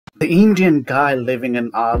The Indian guy living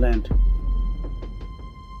in Ireland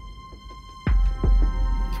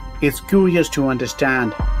is curious to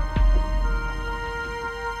understand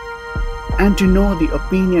and to know the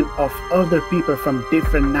opinion of other people from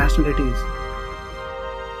different nationalities.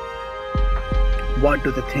 What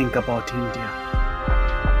do they think about India?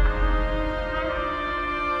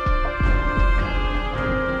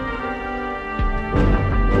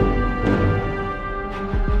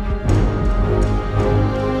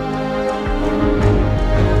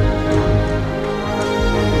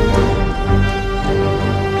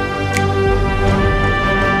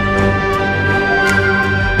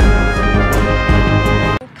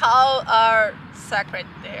 Cows are sacred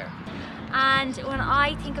there. And when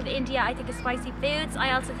I think of India, I think of spicy foods.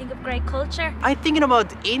 I also think of great culture. I'm thinking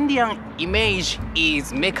about Indian image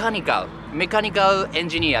is mechanical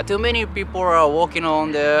engineer. Too many people are working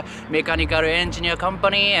on the mechanical engineer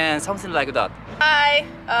company and something like that. Hi,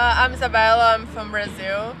 I'm Isabella, I'm from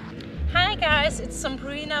Brazil. Hi guys, it's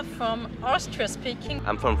Sabrina from Austria speaking.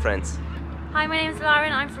 I'm from France. Hi, my name is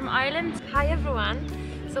Lauren. I'm from Ireland. Hi everyone.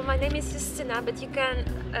 So my name is Justina, but you can,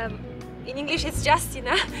 in English it's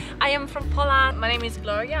Justina. I am from Poland. My name is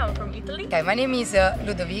Gloria, I'm from Italy. Okay, my name is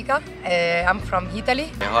Ludovica. I'm from Italy.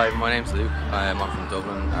 Hi, my name's Luke. I'm from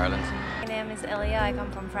Dublin, Ireland. My name is Elia, I come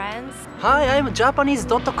from France. Hi, I'm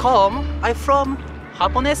Japanese.com. I'm from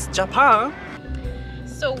Japanese, Japan.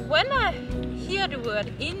 So when I hear the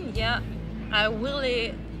word India, I'm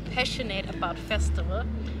really passionate about festival.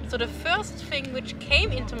 So the first thing which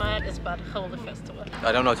came into my head is about Holi festival.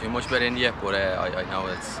 I don't know too much about India, but I know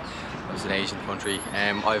it's an Asian country.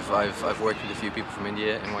 I've worked with a few people from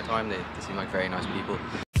India in my time. They seem like very nice people.